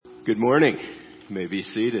Good morning. You may be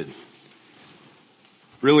seated.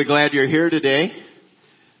 Really glad you're here today.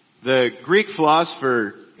 The Greek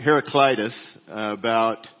philosopher Heraclitus,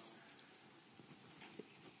 about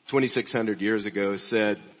 2,600 years ago,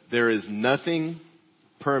 said, "There is nothing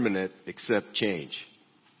permanent except change."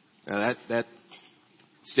 Now that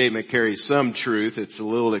statement carries some truth. It's a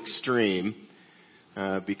little extreme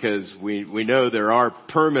because we know there are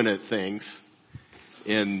permanent things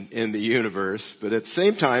in the universe, but at the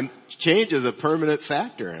same time, change is a permanent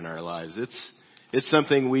factor in our lives. It's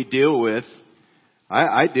something we deal with.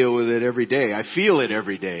 I deal with it every day. I feel it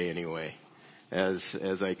every day anyway, as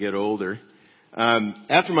I get older.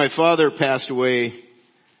 After my father passed away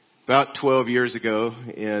about 12 years ago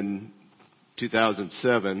in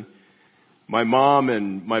 2007, my mom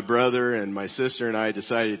and my brother and my sister and I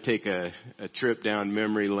decided to take a trip down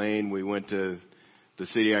memory lane. We went to the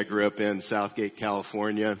city I grew up in, Southgate,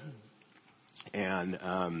 California.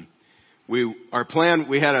 And we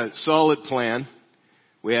had a solid plan.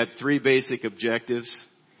 We had 3 basic objectives.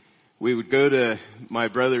 We would go to my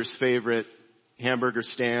brother's favorite hamburger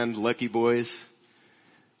stand, Lucky Boys,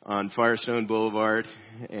 on Firestone Boulevard.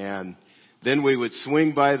 And then we would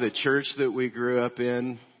swing by the church that we grew up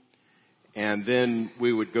in. And then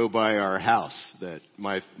we would go by our house that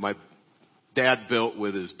my dad built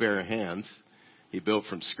with his bare hands. He built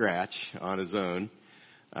from scratch on his own,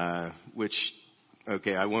 I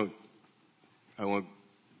won't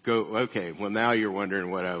go, okay, well now you're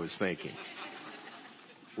wondering what I was thinking.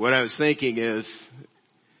 What I was thinking is,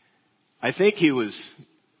 I think he was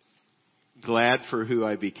glad for who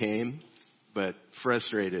I became, but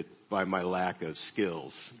frustrated by my lack of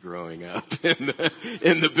skills growing up in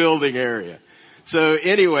the building area. So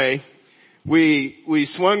anyway, we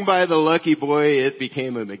swung by the Lucky Boy. It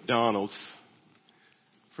became a McDonald's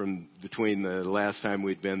from between the last time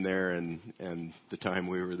we'd been there and the time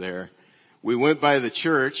we were there. We went by the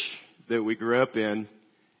church that we grew up in.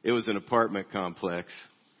 It was an apartment complex.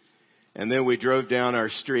 And then we drove down our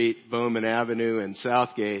street, Bowman Avenue and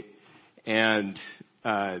Southgate, and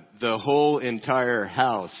the whole entire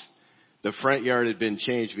house, the front yard had been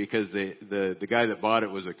changed because the guy that bought it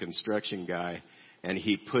was a construction guy, and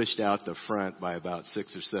he pushed out the front by about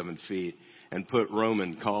 6 or 7 feet and put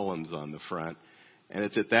Roman columns on the front. And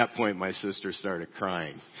it's at that point my sister started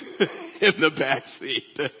crying in the back seat.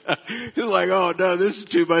 It's like, oh no, this is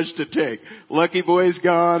too much to take. Lucky Boy's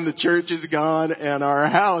gone, the church is gone, and our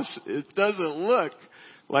house, it doesn't look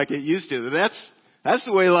like it used to. That's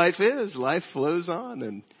the way life is. Life flows on,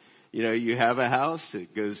 and you have a house,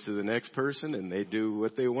 it goes to the next person, and they do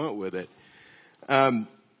what they want with it.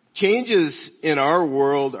 Changes in our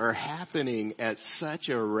world are happening at such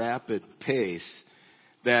a rapid pace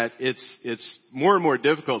that it's more and more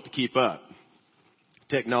difficult to keep up.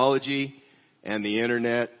 Technology and the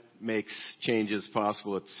internet makes changes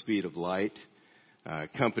possible at the speed of light.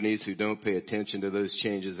 Companies who don't pay attention to those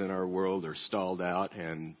changes in our world are stalled out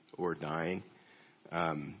or dying.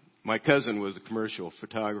 My cousin was a commercial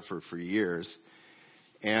photographer for years,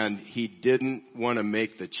 and he didn't want to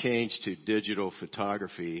make the change to digital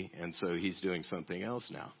photography, and so he's doing something else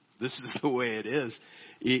now. This is the way it is.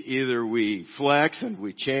 Either we flex and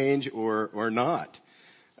we change or not.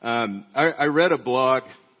 I read a blog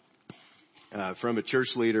from a church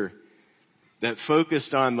leader that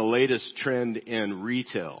focused on the latest trend in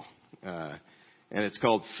retail, and it's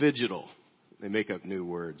called phygital. They make up new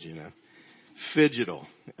words, Phygital.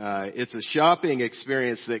 It's a shopping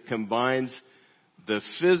experience that combines the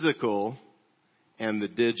physical and the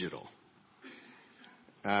digital.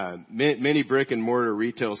 Many brick and mortar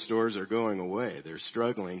retail stores are going away. They're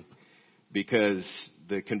struggling because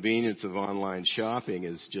the convenience of online shopping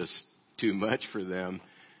is just too much for them.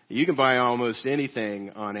 You can buy almost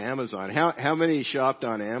anything on Amazon. How many shopped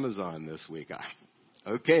on Amazon this week?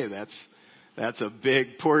 Okay, that's a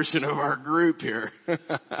big portion of our group here.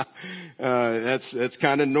 That's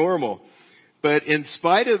kind of normal. But in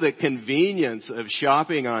spite of the convenience of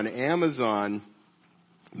shopping on Amazon,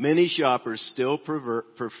 many shoppers still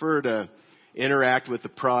prefer to interact with the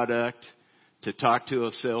product, to talk to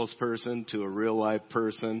a salesperson, to a real live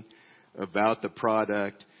person about the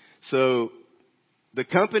product. So the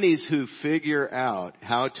companies who figure out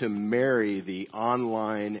how to marry the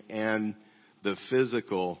online and the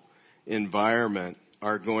physical environment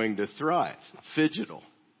are going to thrive. Phygital.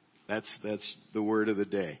 That's the word of the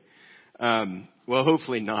day. Well,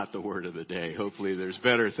 hopefully not the word of the day. Hopefully there's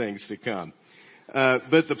better things to come.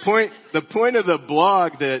 But the point of the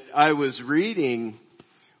blog that I was reading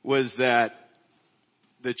was that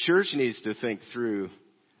the church needs to think through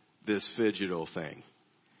this phygital thing.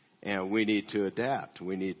 And we need to adapt.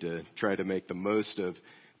 We need to try to make the most of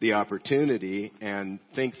the opportunity and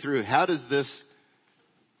think through, how does this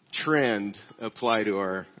trend apply to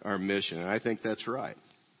our mission? And I think that's right.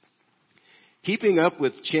 Keeping up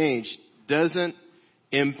with change doesn't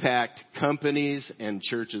impact companies and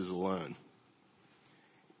churches alone.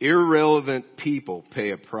 Irrelevant people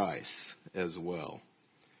pay a price as well.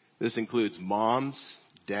 This includes moms,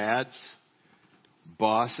 dads,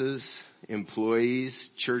 bosses, employees,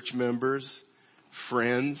 church members,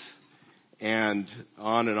 friends, and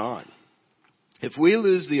on and on. If we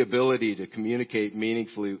lose the ability to communicate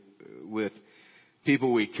meaningfully with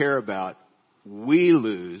people we care about, we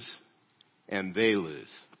lose and they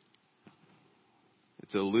lose.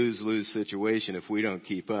 It's a lose-lose situation if we don't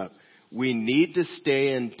keep up. We need to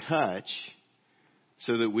stay in touch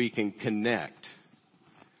so that we can connect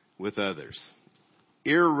with others.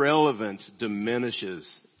 Irrelevance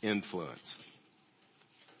diminishes influence.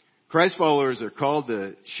 Christ followers are called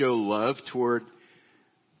to show love toward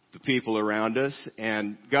the people around us,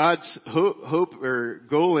 and God's hope or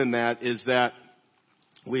goal in that is that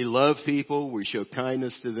we love people, we show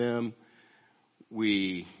kindness to them,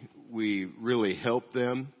 we really help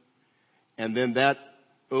them, and then that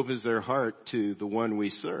opens their heart to the one we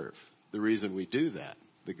serve, the reason we do that,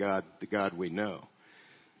 the God we know.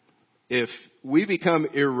 If we become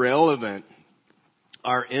irrelevant,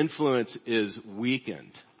 our influence is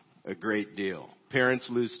weakened a great deal. Parents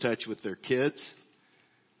lose touch with their kids.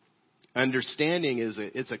 Understanding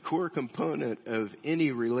it's a core component of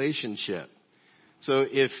any relationship. So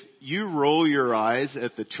if you roll your eyes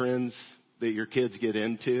at the trends that your kids get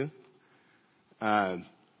into,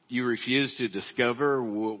 you refuse to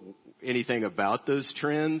discover anything about those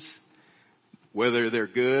trends, whether they're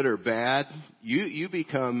good or bad, you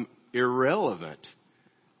become irrelevant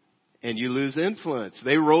and you lose influence.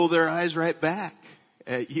 They roll their eyes right back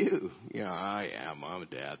at you. You know, oh yeah, mom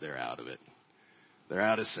and dad, they're out of it. They're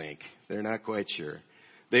out of sync. They're not quite sure.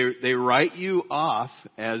 They write you off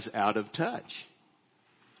as out of touch.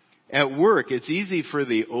 At work, it's easy for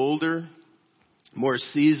the older, more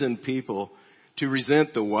seasoned people to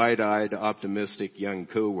resent the wide-eyed, optimistic young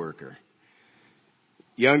coworker.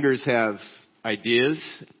 Youngers have ideas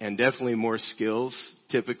and definitely more skills,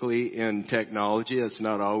 typically in technology. That's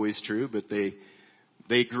not always true, but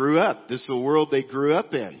they grew up. This is the world they grew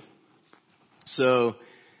up in. So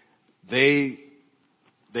they've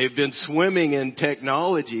been swimming in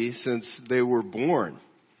technology since they were born.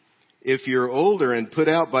 If you're older and put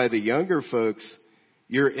out by the younger folks,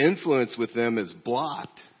 your influence with them is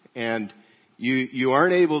blocked, and you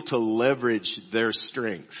aren't able to leverage their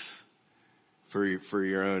strengths for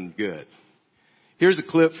your own good. Here's a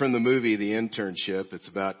clip from the movie The Internship. It's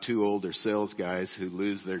about two older sales guys who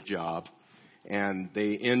lose their job, and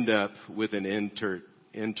they end up with an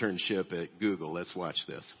internship at Google. Let's watch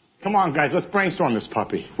this. Come on, guys, let's brainstorm this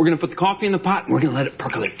puppy. We're going to put the coffee in the pot and we're going to let it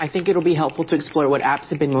percolate. I think it'll be helpful to explore what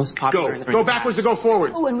apps have been most popular. Go backwards to go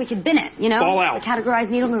forward. Oh, and we could bin it, you know? Fall out.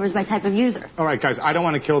 Categorize needle movers by type of user. All right, guys, I don't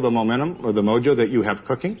want to kill the momentum or the mojo that you have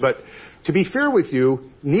cooking, but to be fair with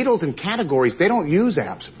you, needles and categories, they don't use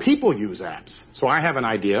apps. People use apps. So I have an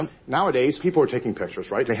idea. Nowadays, people are taking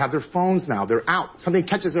pictures, right? They have their phones now. They're out. Something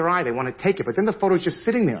catches their eye. They want to take it, but then the photo's just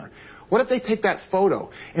sitting there. What if they take that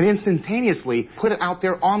photo and instantaneously put it out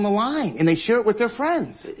there on the line and they share it with their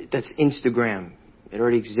friends? That's Instagram. It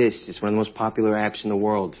already exists. It's one of the most popular apps in the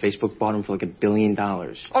world. Facebook bought them for like $1 billion.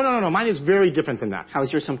 Oh, no. Mine is very different than that. How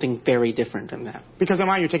is yours something very different than that? Because on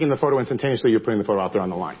mine, you're taking the photo instantaneously. You're putting the photo out there on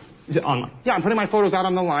the line. Is it online? Yeah, I'm putting my photos out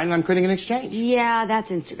on the line and I'm creating an exchange. Yeah, that's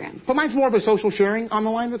Instagram. But mine's more of a social sharing on the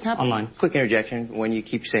line that's happening. Online. Quick interjection. When you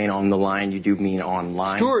keep saying on the line, you do mean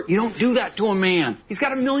online. Stuart, you don't do that to a man. He's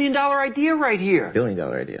got $1 million idea right here. $1 billion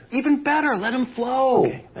idea. Even better, let him flow.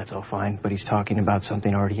 Okay, that's all fine, but he's talking about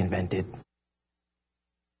something already invented.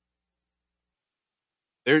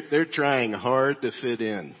 They're trying hard to fit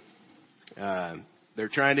in. They're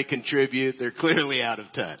trying to contribute. They're clearly out of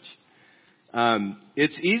touch.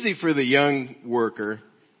 It's easy for the young worker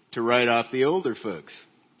to write off the older folks.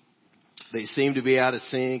 They seem to be out of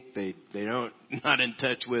sync. They not in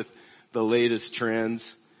touch with the latest trends.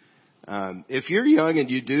 If you're young and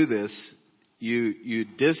you do this, you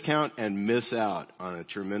discount and miss out on a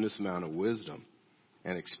tremendous amount of wisdom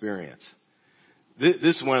and experience.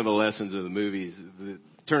 This is one of the lessons of the movies. It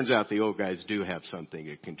turns out the old guys do have something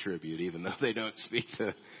to contribute, even though they don't speak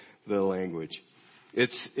the language.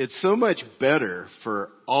 It's so much better for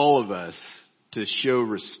all of us to show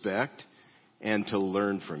respect and to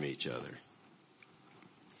learn from each other.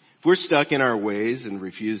 If we're stuck in our ways and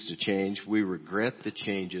refuse to change, we regret the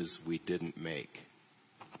changes we didn't make.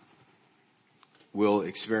 We'll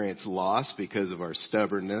experience loss because of our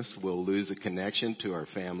stubbornness. We'll lose a connection to our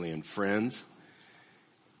family and friends.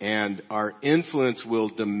 And our influence will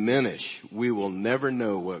diminish. We will never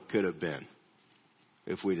know what could have been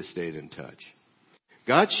if we'd have stayed in touch.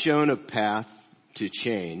 God's shown a path to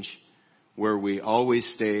change where we always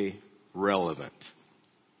stay relevant.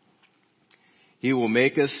 He will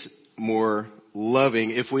make us more loving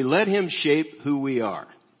if we let Him shape who we are.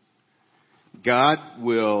 God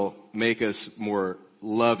will make us more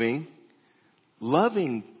loving. Love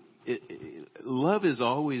is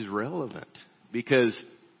always relevant because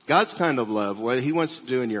God's kind of love, what He wants to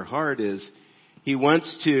do in your heart is He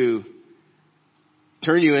wants to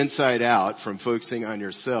turn you inside out from focusing on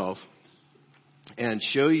yourself and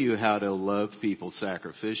show you how to love people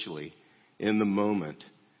sacrificially in the moment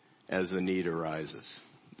as the need arises.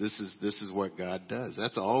 This is what God does.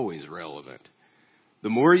 That's always relevant. The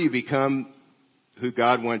more you become who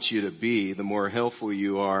God wants you to be, the more helpful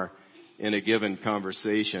you are in a given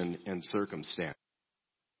conversation and circumstance.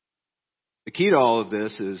 The key to all of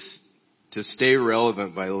this is to stay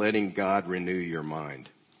relevant by letting God renew your mind.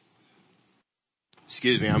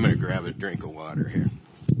 Excuse me, I'm going to grab a drink of water here.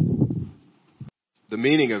 The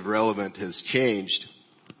meaning of relevant has changed.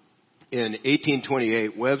 In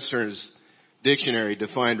 1828, Webster's dictionary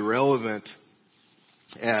defined relevant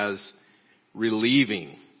as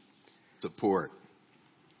relieving support.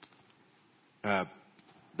 That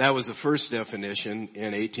was the first definition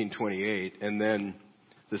in 1828, and then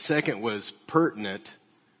the second was pertinent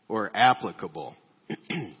or applicable.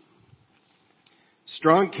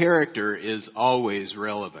 Strong character is always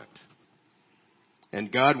relevant. And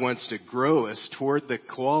God wants to grow us toward the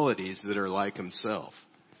qualities that are like Himself.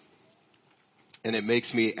 And it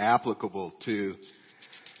makes me applicable to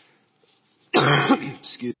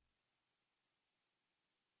the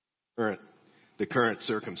current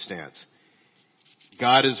circumstance.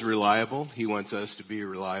 God is reliable. He wants us to be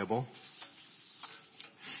reliable.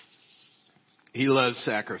 He loves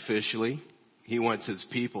sacrificially. He wants His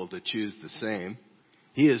people to choose the same.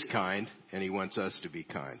 He is kind, and He wants us to be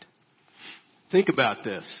kind. Think about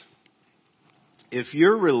this. If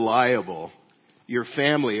you're reliable, your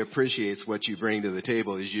family appreciates what you bring to the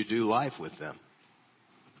table as you do life with them.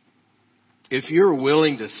 If you're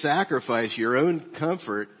willing to sacrifice your own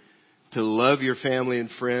comfort to love your family and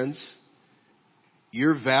friends,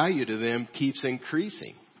 your value to them keeps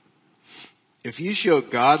increasing. If you show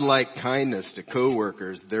God-like kindness to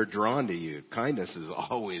coworkers, they're drawn to you. Kindness is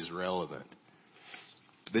always relevant.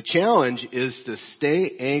 The challenge is to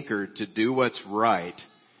stay anchored to do what's right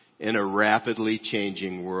in a rapidly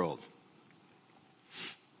changing world.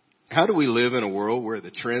 How do we live in a world where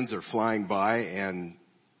the trends are flying by and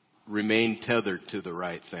remain tethered to the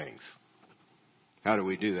right things? How do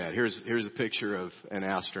we do that? Here's a picture of an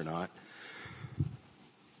astronaut.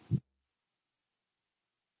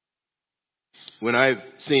 When I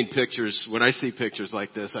see pictures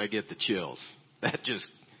like this, I get the chills.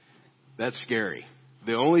 That's scary.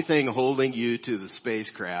 The only thing holding you to the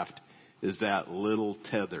spacecraft is that little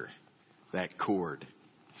tether, that cord.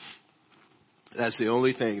 That's the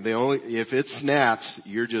only thing. If it snaps,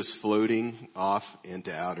 you're just floating off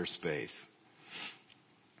into outer space.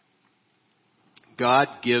 God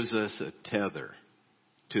gives us a tether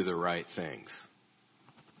to the right things.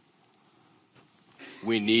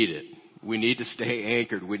 We need it. We need to stay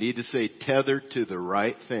anchored. We need to stay tethered to the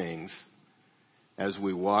right things as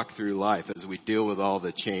we walk through life, as we deal with all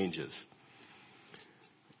the changes.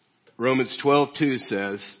 Romans 12:2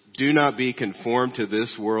 says, "Do not be conformed to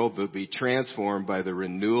this world, but be transformed by the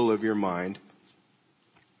renewal of your mind,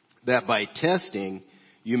 that by testing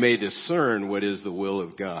you may discern what is the will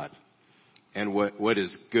of God and what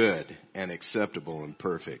is good and acceptable and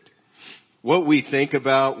perfect." What we think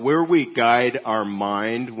about, where we guide our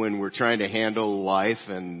mind when we're trying to handle life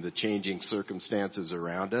and the changing circumstances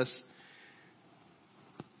around us,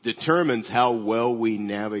 determines how well we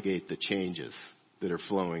navigate the changes that are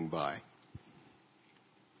flowing by.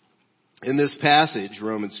 In this passage,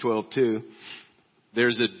 Romans 12:2,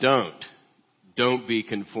 there's a don't be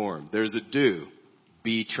conformed. There's a do,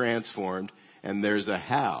 be transformed, and there's a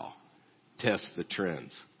how, test the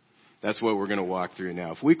trends. That's what we're going to walk through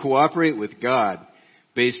now. If we cooperate with God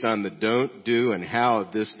based on the don't, do, and how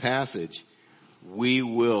of this passage, we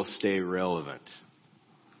will stay relevant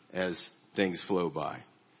as things flow by.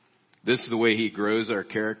 This is the way He grows our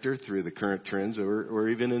character through the current trends or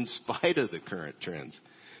even in spite of the current trends.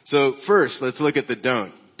 So first, let's look at the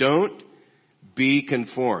don't. Don't be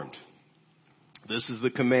conformed. This is the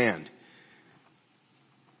command.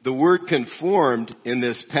 The word conformed in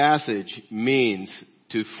this passage means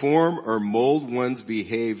to form or mold one's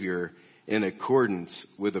behavior in accordance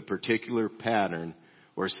with a particular pattern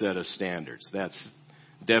or set of standards. That's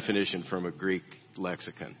definition from a Greek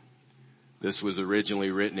lexicon. This was originally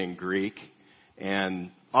written in Greek,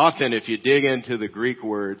 and often if you dig into the Greek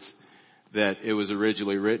words that it was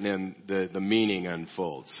originally written in, the meaning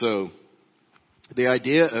unfolds. So the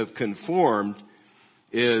idea of conformed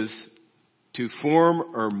is to form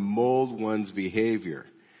or mold one's behavior.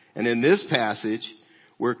 And in this passage,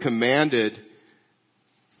 we're commanded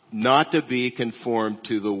not to be conformed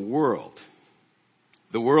to the world.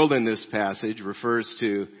 The world in this passage refers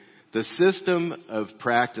to the system of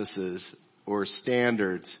practices or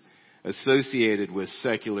standards associated with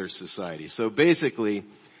secular society. So basically,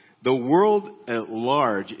 the world at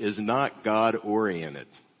large is not God-oriented.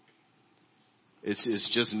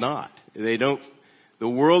 It's just not. The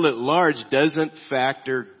world at large doesn't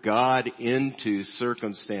factor God into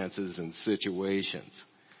circumstances and situations.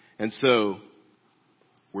 And so,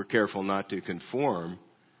 we're careful not to conform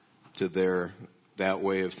to that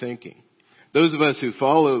way of thinking. Those of us who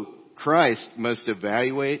follow Christ must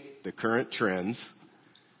evaluate the current trends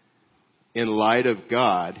in light of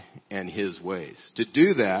God and His ways. To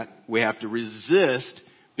do that, we have to resist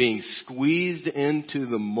being squeezed into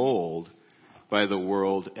the mold by the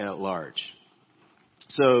world at large.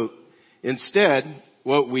 So instead,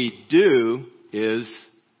 what we do is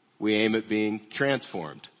we aim at being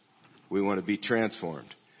transformed. We want to be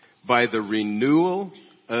transformed by the renewal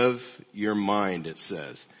of your mind, it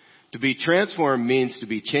says. To be transformed means to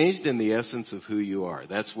be changed in the essence of who you are.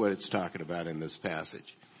 That's what it's talking about in this passage.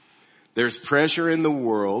 There's pressure in the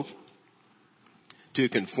world to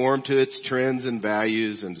conform to its trends and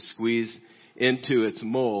values and to squeeze into its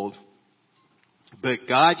mold. But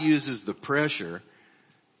God uses the pressure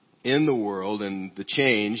in the world and the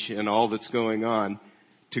change and all that's going on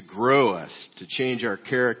to grow us, to change our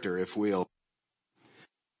character if we'll.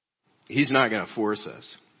 He's not going to force us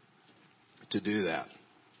to do that.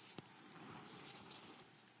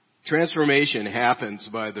 Transformation happens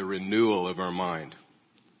by the renewal of our mind.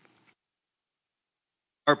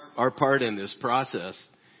 Our part in this process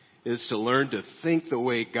is to learn to think the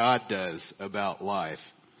way God does about life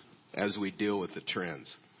as we deal with the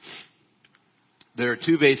trends. There are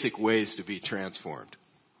two basic ways to be transformed.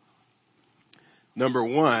 Number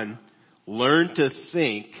one, learn to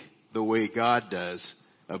think the way God does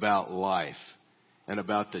about life and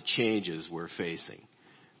about the changes we're facing.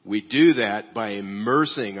 We do that by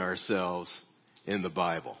immersing ourselves in the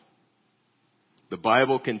Bible. The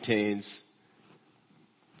Bible contains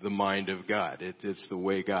the mind of God. It's the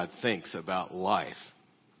way God thinks about life.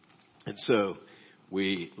 And so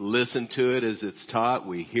we listen to it as it's taught,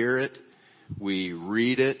 we hear it, we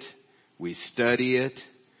read it, we study it,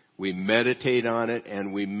 we meditate on it,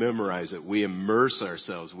 and we memorize it. We immerse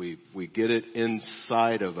ourselves. We get it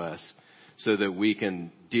inside of us so that we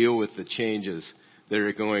can deal with the changes that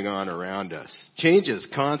are going on around us. Change is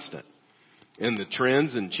constant in the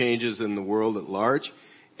trends and changes in the world at large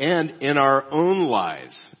and in our own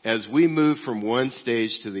lives as we move from one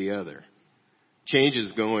stage to the other. Change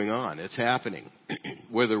is going on. It's happening,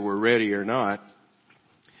 whether we're ready or not.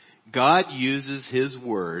 God uses His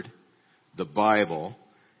Word, the Bible,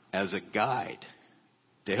 as a guide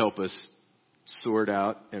to help us sort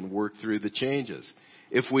out and work through the changes.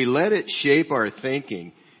 If we let it shape our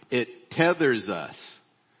thinking, it tethers us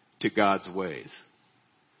to God's ways.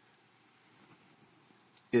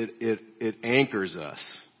 It anchors us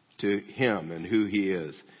to Him and who He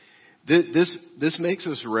is. This makes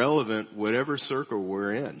us relevant whatever circle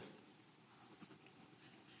we're in.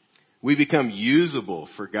 We become usable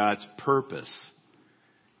for God's purpose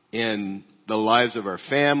in the lives of our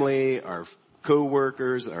family, our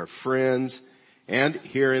co-workers, our friends, and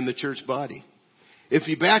here in the church body. If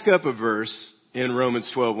you back up a verse in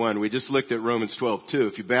Romans 12:1, we just looked at Romans 12:2.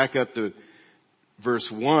 If you back up to verse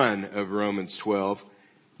 1 of Romans 12,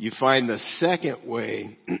 you find the second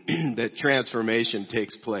way that transformation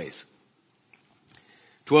takes place.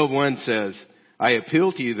 12:1 says, I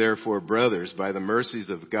appeal to you, therefore, brothers, by the mercies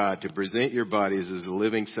of God, to present your bodies as a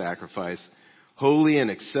living sacrifice, holy and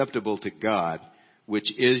acceptable to God,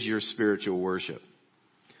 which is your spiritual worship.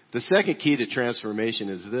 The second key to transformation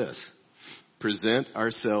is this: present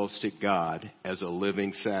ourselves to God as a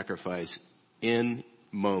living sacrifice in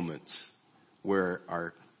moments where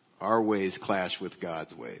our ways clash with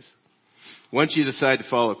God's ways. Once you decide to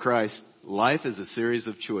follow Christ, life is a series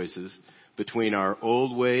of choices between our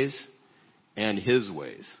old ways and His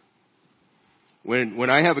ways. When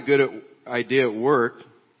I have a good idea at work,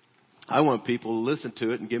 I want people to listen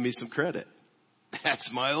to it and give me some credit. That's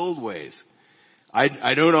my old ways.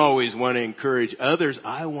 I don't always want to encourage others.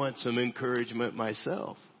 I want some encouragement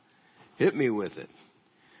myself. Hit me with it.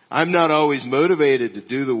 I'm not always motivated to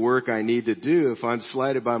do the work I need to do. If I'm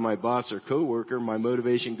slighted by my boss or coworker, my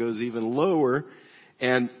motivation goes even lower,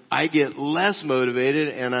 and I get less motivated,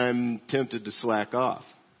 and I'm tempted to slack off.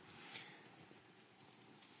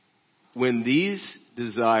 When these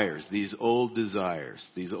desires, these old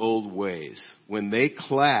ways, when they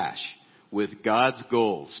clash with God's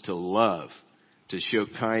goals to love, to show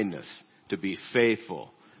kindness, to be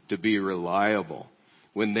faithful, to be reliable,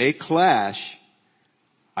 when they clash,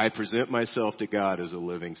 I present myself to God as a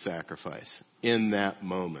living sacrifice in that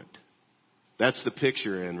moment. That's the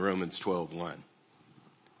picture in Romans 12:1.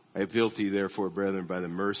 I appeal to you, therefore, brethren, by the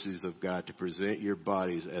mercies of God, to present your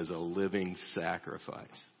bodies as a living sacrifice.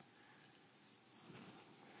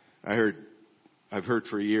 I've heard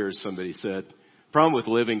for years somebody said, problem with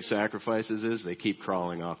living sacrifices is they keep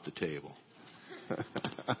crawling off the table.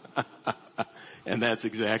 And that's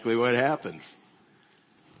exactly what happens.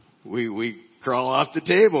 We crawl off the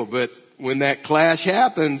table, but when that clash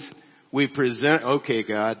happens, we present, okay,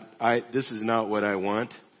 God, this is not what I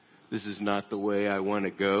want. This is not the way I want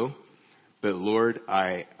to go. But Lord,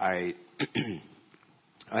 I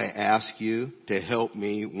ask you to help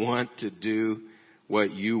me want to do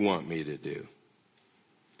what you want me to do.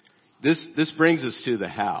 This brings us to the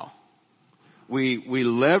how. We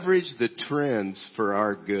leverage the trends for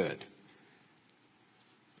our good.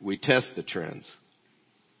 We test the trends.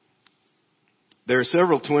 There are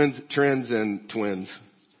several trends in twins.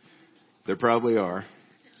 There probably are.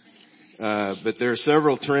 But there are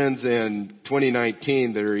several trends in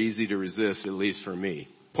 2019 that are easy to resist, at least for me.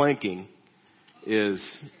 Planking is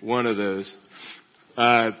one of those.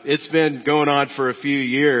 It's been going on for a few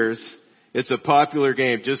years. It's a popular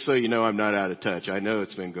game. Just so you know, I'm not out of touch. I know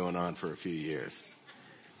it's been going on for a few years.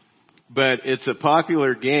 But it's a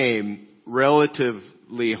popular game,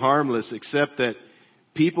 relatively harmless, except that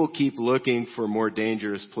people keep looking for more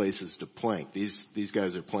dangerous places to plank. These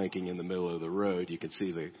guys are planking in the middle of the road. You can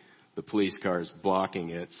see the police cars blocking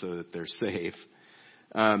it so that they're safe.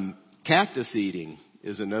 Cactus eating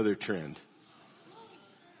is another trend.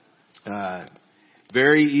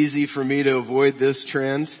 Very easy for me to avoid this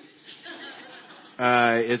trend.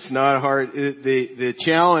 It's not hard. The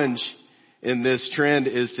challenge in this trend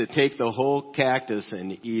is to take the whole cactus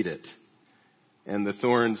and eat it. And the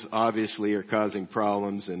thorns obviously are causing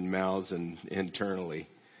problems in mouths and internally.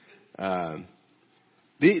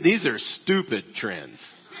 These are stupid trends.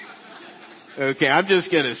 Okay, I'm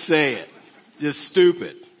just going to say it. Just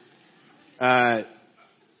stupid.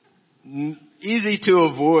 Easy to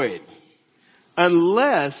avoid.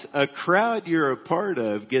 Unless a crowd you're a part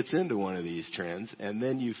of gets into one of these trends, and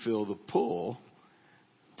then you feel the pull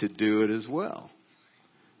to do it as well.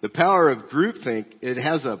 The power of groupthink, it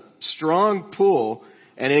has a strong pull,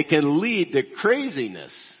 and it can lead to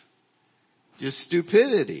craziness. Just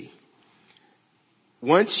stupidity.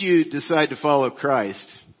 Once you decide to follow Christ,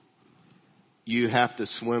 you have to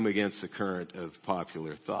swim against the current of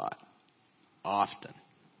popular thought. Often.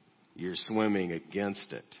 You're swimming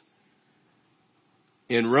against it.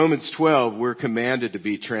 In Romans 12, we're commanded to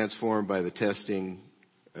be transformed by the testing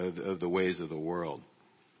of the ways of the world.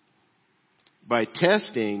 By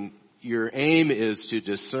testing, your aim is to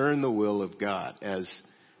discern the will of God as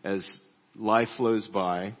life flows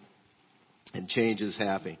by and change is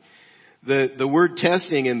happening. The word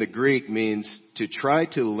testing in the Greek means to try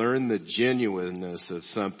to learn the genuineness of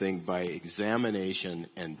something by examination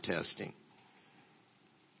and testing.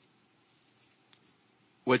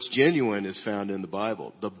 What's genuine is found in the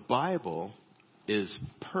Bible. The Bible is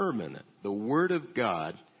permanent. The Word of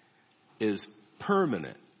God is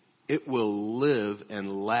permanent. It will live and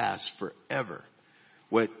last forever.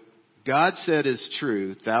 What God said is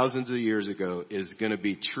true thousands of years ago is going to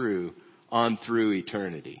be true on through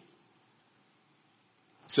eternity.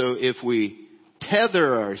 So if we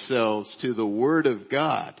tether ourselves to the Word of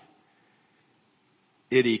God,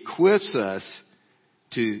 it equips us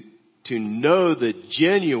to know the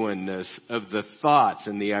genuineness of the thoughts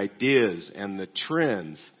and the ideas and the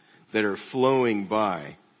trends that are flowing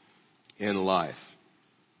by in life.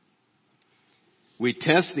 We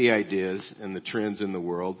test the ideas and the trends in the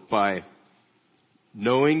world by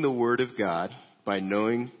knowing the Word of God, by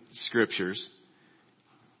knowing Scriptures,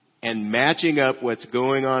 and matching up what's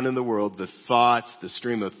going on in the world, the thoughts, the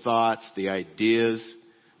stream of thoughts, the ideas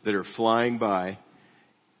that are flying by.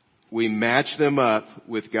 We match them up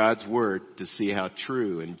with God's Word to see how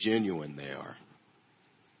true and genuine they are.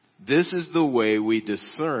 This is the way we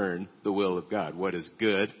discern the will of God, what is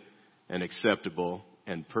good and acceptable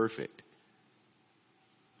and perfect.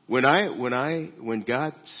 When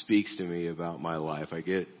God speaks to me about my life, I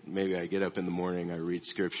get up in the morning, I read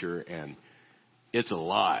scripture, and it's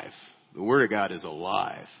alive. The Word of God is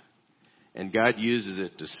alive. And God uses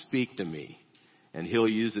it to speak to me. And He'll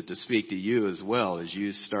use it to speak to you as well as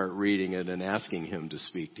you start reading it and asking Him to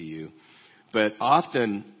speak to you. But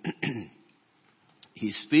often,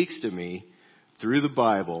 He speaks to me through the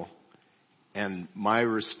Bible, and my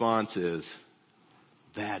response is,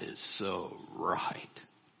 that is so right.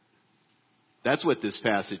 That's what this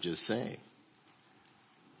passage is saying.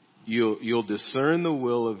 You'll discern the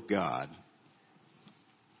will of God,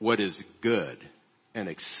 what is good and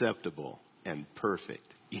acceptable and perfect.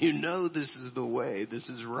 You know this is the way. This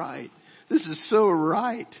is right. This is so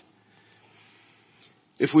right.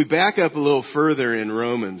 If we back up a little further in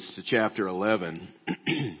Romans to chapter 11,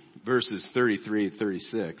 verses 33 and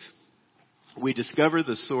 36, we discover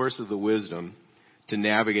the source of the wisdom to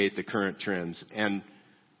navigate the current trends and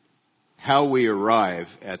how we arrive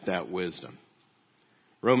at that wisdom.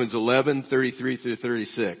 Romans 11:33 through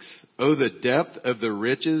 36. Oh, the depth of the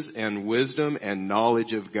riches and wisdom and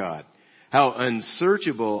knowledge of God. How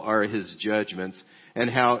unsearchable are His judgments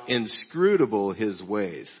and how inscrutable His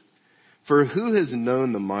ways. For who has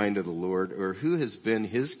known the mind of the Lord, or who has been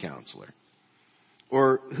His counselor?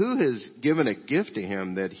 Or who has given a gift to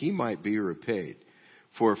Him that He might be repaid?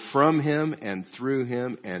 For from Him and through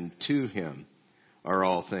Him and to Him are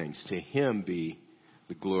all things. To Him be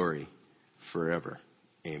the glory forever.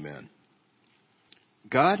 Amen.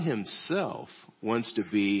 God Himself wants to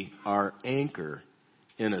be our anchor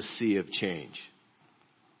in a sea of change.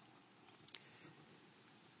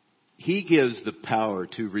 He gives the power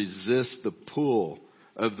to resist the pull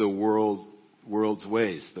of the world's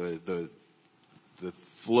ways, the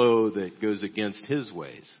flow that goes against His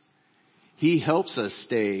ways. He helps us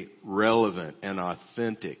stay relevant and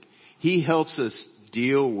authentic. He helps us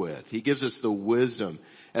deal with. He gives us the wisdom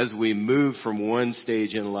as we move from one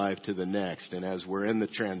stage in life to the next, and as we're in the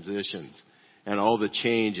transitions and all the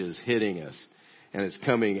changes hitting us and it's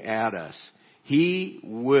coming at us. He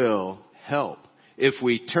will help. If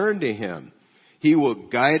we turn to Him, He will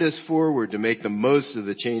guide us forward to make the most of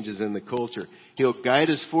the changes in the culture. He'll guide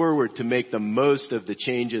us forward to make the most of the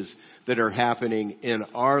changes that are happening in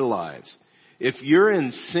our lives. If you're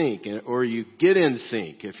in sync, or you get in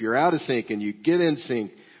sync, if you're out of sync and you get in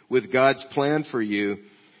sync with God's plan for you,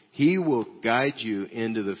 He will guide you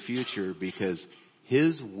into the future because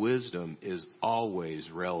His wisdom is always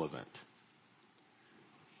relevant.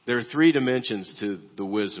 There are three dimensions to the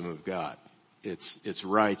wisdom of God. It's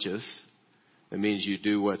righteous. That means you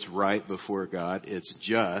do what's right before God. It's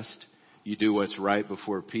just. You do what's right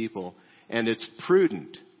before people. And it's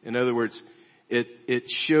prudent. In other words, it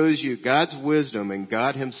shows you God's wisdom, and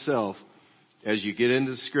God Himself, as you get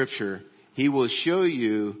into Scripture, He will show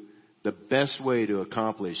you the best way to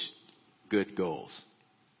accomplish good goals.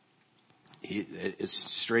 It's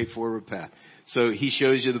a straightforward path. So He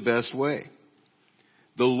shows you the best way.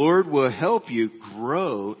 The Lord will help you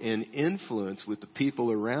grow in influence with the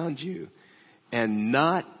people around you and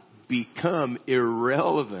not become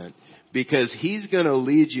irrelevant, because He's going to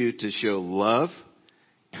lead you to show love,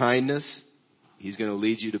 kindness. He's going to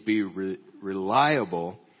lead you to be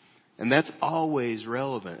reliable. And that's always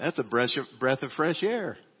relevant. That's a breath of fresh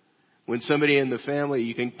air. When somebody in the family,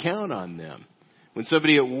 you can count on them. When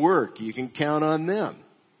somebody at work, you can count on them.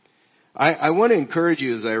 I want to encourage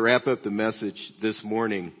you as I wrap up the message this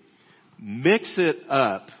morning, mix it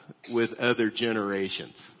up with other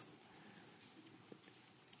generations.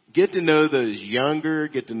 Get to know those younger,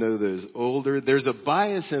 get to know those older. There's a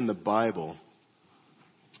bias in the Bible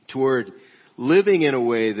toward living in a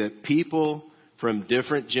way that people from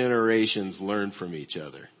different generations learn from each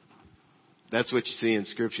other. That's what you see in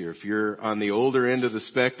Scripture. If you're on the older end of the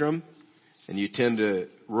spectrum and you tend to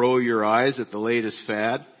roll your eyes at the latest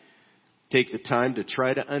fad, take the time to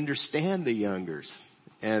try to understand the youngers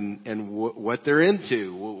and what they're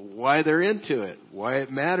into, why they're into it, why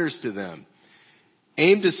it matters to them.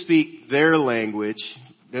 Aim to speak their language.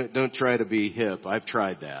 Don't try to be hip. I've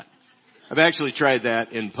tried that. I've actually tried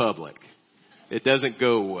that in public. It doesn't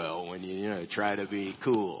go well when you try to be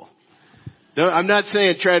cool. I'm not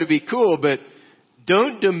saying try to be cool, but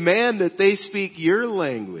don't demand that they speak your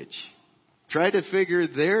language. Try to figure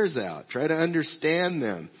theirs out. Try to understand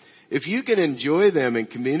them. If you can enjoy them and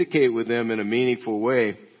communicate with them in a meaningful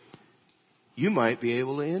way, you might be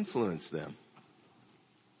able to influence them.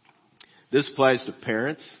 This applies to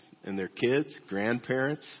parents and their kids,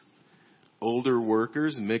 grandparents, older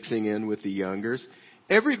workers mixing in with the youngers.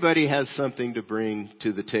 Everybody has something to bring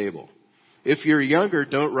to the table. If you're younger,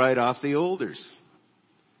 don't write off the olders.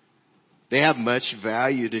 They have much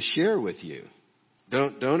value to share with you.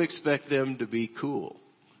 Don't expect them to be cool.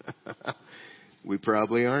 We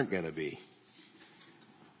probably aren't going to be.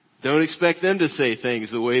 Don't expect them to say things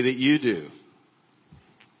the way that you do.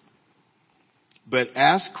 But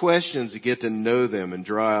ask questions to get to know them and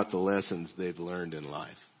draw out the lessons they've learned in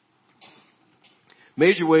life.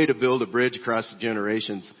 Major way to build a bridge across the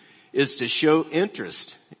generations is to show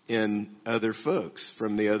interest in other folks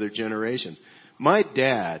from the other generations. My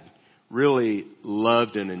dad really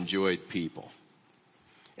loved and enjoyed people.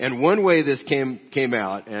 And one way this came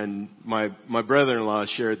out, and my brother-in-law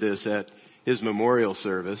shared this at his memorial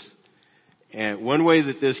service, and one way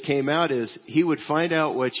that this came out is he would find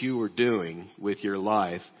out what you were doing with your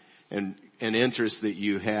life and an interest that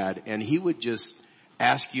you had, and he would just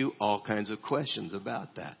ask you all kinds of questions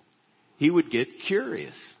about that. He would get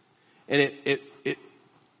curious. And it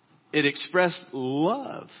expressed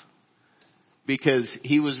love because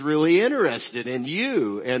he was really interested in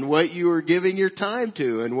you and what you were giving your time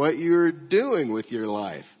to and what you were doing with your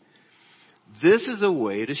life. This is a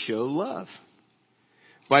way to show love.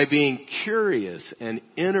 By being curious and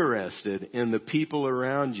interested in the people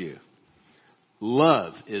around you.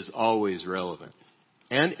 Love is always relevant.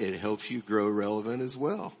 And it helps you grow relevant as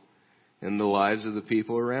well in the lives of the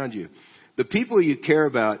people around you. The people you care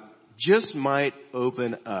about just might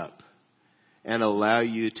open up and allow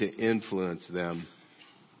you to influence them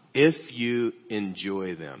if you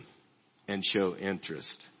enjoy them and show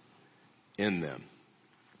interest in them.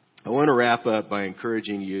 I want to wrap up by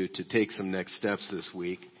encouraging you to take some next steps this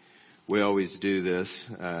week. We always do this.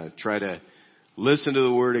 Try to listen to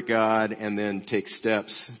the Word of God and then take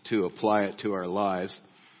steps to apply it to our lives.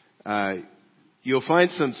 You'll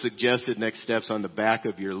find some suggested next steps on the back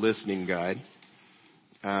of your listening guide.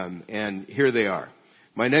 And here they are.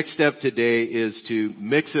 My next step today is to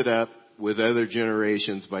mix it up with other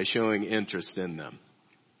generations by showing interest in them.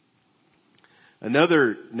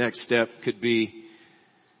 Another next step could be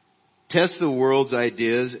test the world's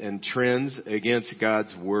ideas and trends against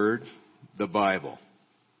God's Word, the Bible.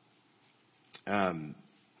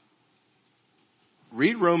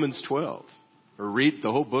 Read Romans 12, or read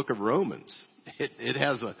the whole book of Romans. It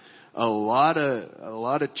has a lot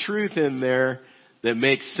of truth in there that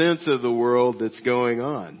makes sense of the world that's going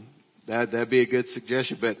on. That'd be a good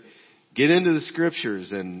suggestion. But get into the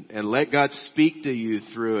Scriptures and let God speak to you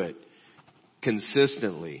through it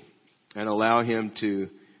consistently, and allow Him to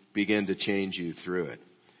begin to change you through it.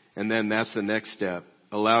 And then that's the next step.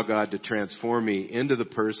 Allow God to transform me into the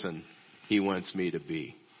person He wants me to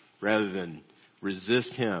be. Rather than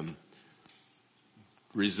resist Him,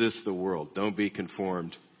 resist the world. Don't be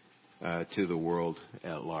conformed to the world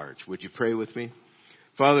at large. Would you pray with me?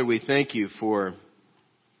 Father, we thank You for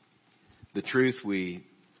the truth we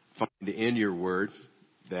find in Your Word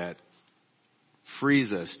that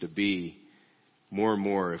frees us to be more and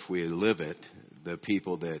more, if we live it, the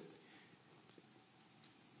people that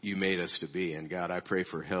You made us to be. And God, I pray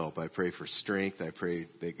for help. I pray for strength. I pray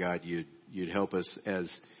that, God, you'd help us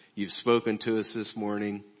as You've spoken to us this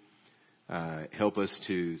morning. Help us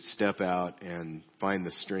to step out and find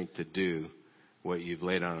the strength to do what You've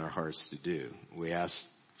laid on our hearts to do. We ask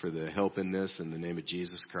for the help in this in the name of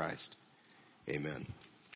Jesus Christ. Amen.